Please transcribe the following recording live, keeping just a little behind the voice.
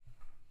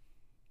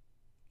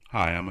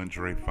Hi, I'm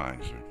Andre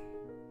Pfizer.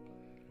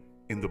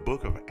 In the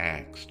book of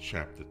Acts,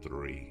 chapter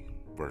 3,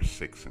 verse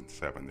 6 and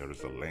 7, there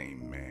is a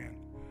lame man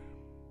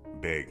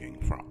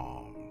begging for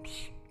alms.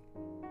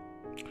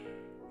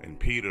 And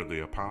Peter,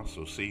 the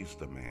apostle, sees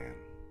the man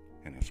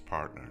and his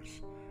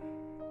partners,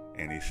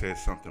 and he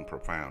says something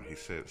profound. He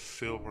says,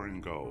 silver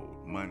and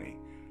gold, money,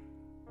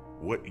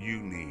 what you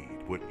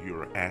need, what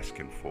you're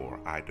asking for,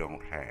 I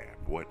don't have.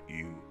 What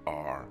you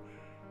are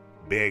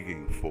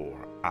begging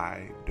for,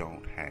 I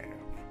don't have.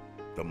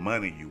 The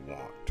money you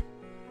want,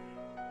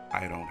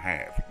 I don't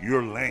have.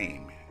 You're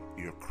lame,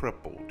 you're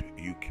crippled,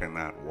 you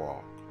cannot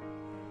walk.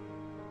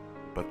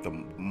 But the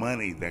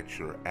money that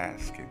you're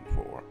asking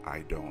for,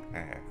 I don't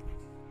have.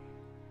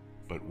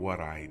 But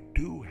what I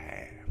do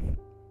have,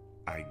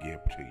 I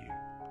give to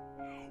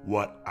you.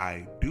 What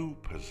I do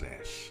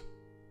possess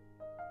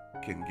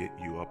can get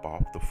you up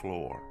off the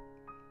floor.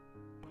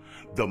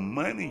 The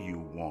money you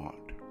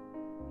want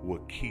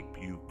will keep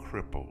you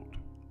crippled.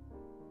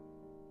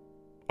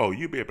 Oh,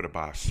 you'll be able to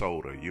buy a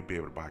soda, you'll be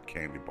able to buy a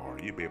candy bar,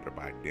 you'll be able to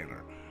buy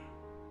dinner,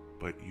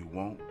 but you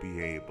won't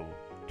be able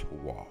to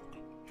walk.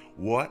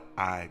 What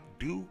I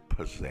do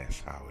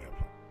possess,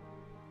 however,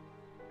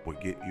 will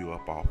get you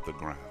up off the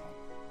ground.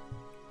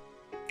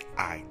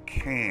 I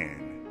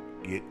can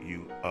get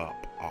you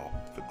up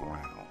off the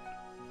ground.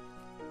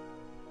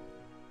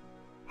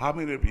 How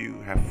many of you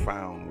have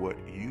found what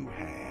you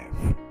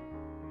have?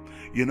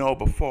 You know,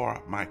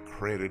 before my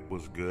credit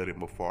was good and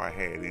before I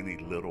had any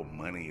little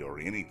money or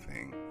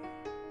anything,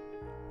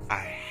 I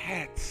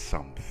had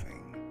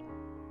something.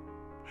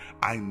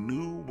 I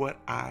knew what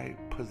I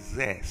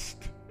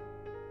possessed.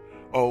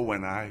 Oh,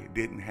 when I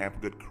didn't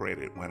have good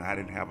credit, when I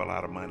didn't have a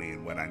lot of money,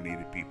 and when I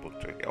needed people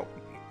to help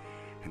me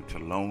and to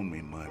loan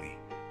me money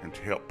and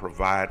to help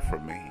provide for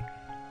me,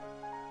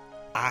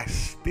 I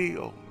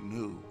still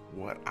knew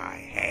what I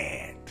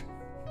had.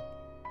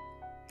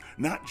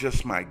 Not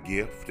just my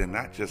gift and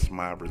not just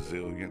my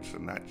resilience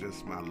and not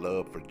just my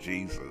love for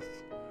Jesus.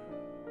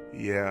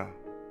 Yeah,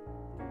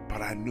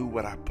 but I knew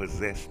what I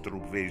possessed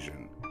through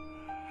vision.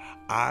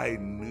 I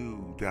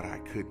knew that I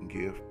couldn't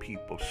give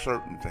people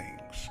certain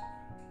things,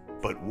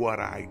 but what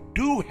I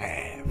do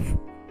have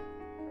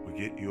will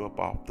get you up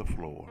off the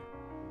floor.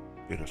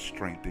 It'll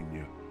strengthen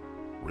your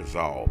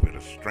resolve. It'll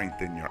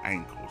strengthen your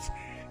ankles.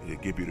 It'll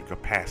give you the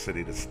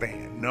capacity to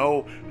stand.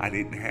 No, I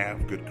didn't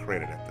have good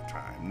credit at the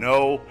time.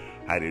 No,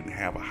 I didn't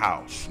have a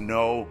house.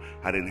 No,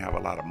 I didn't have a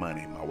lot of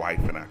money. My wife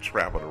and I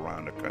traveled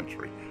around the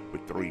country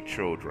with 3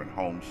 children,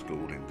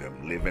 homeschooling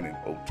them, living in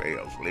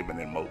hotels, living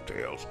in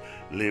motels,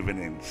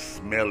 living in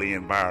smelly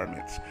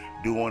environments,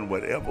 doing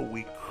whatever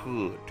we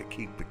could to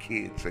keep the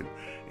kids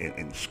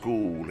in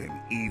school and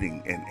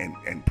eating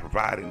and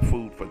providing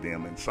food for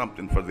them and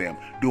something for them,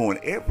 doing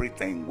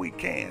everything we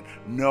can.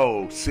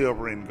 No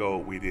silver and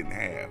gold we didn't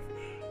have.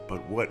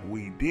 But what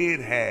we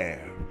did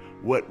have,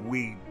 what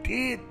we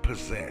did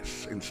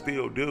possess and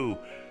still do,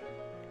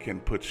 can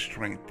put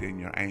strength in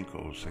your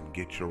ankles and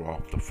get you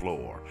off the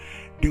floor.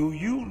 Do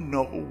you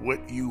know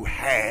what you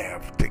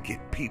have to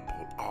get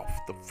people off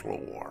the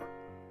floor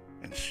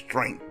and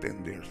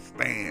strengthen their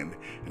stand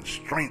and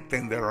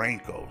strengthen their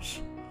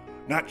ankles?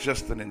 Not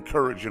just an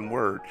encouraging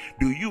word.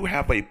 Do you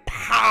have a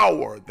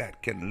power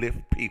that can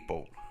lift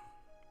people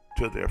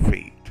to their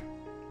feet?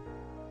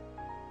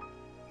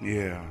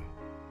 Yeah.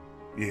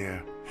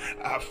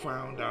 I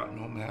found out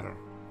no matter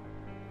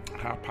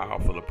how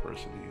powerful a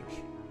person is,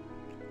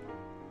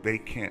 they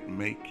can't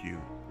make you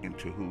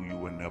into who you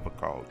were never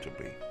called to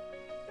be.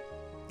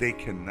 They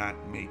cannot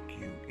make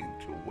you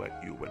into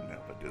what you were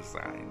never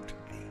designed to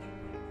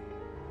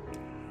be.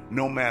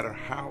 No matter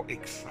how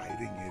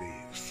exciting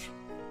it is,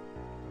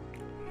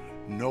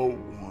 no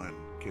one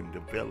can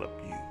develop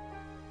you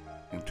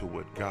into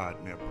what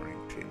God never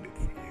intended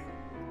for you.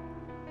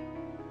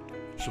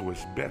 So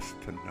it's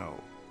best to know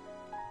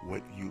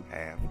what you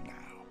have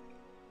now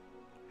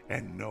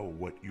and know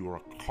what you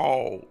are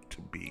called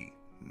to be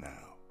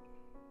now.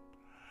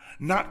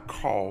 Not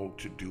called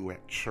to do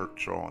at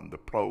church or on the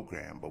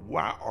program, but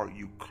why are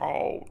you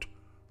called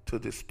to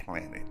this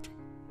planet?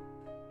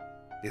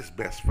 It's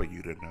best for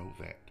you to know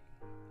that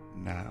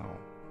now.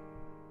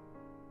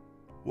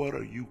 What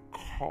are you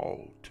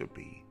called to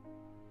be?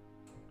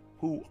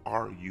 Who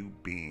are you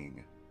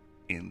being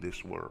in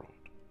this world?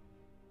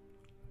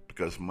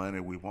 Because money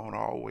we won't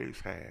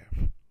always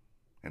have.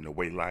 And the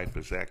way life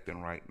is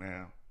acting right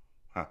now,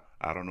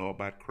 I don't know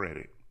about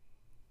credit.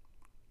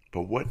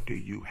 But what do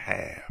you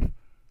have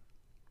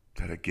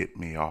that'll get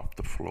me off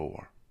the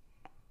floor?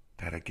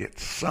 That'll get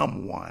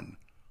someone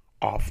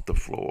off the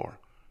floor.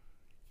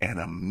 And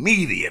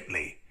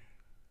immediately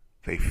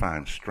they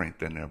find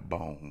strength in their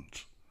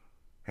bones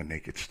and they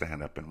could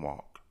stand up and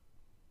walk.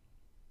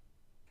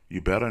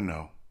 You better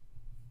know,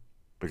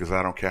 because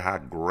I don't care how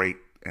great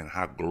and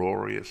how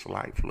glorious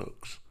life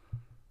looks,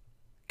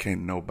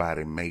 can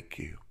nobody make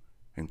you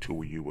into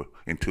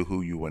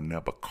who you were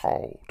never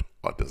called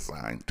or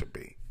designed to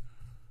be.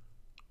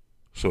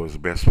 So it's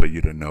best for you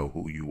to know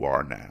who you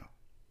are now.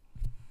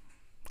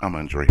 I'm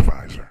Andre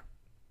Pfizer.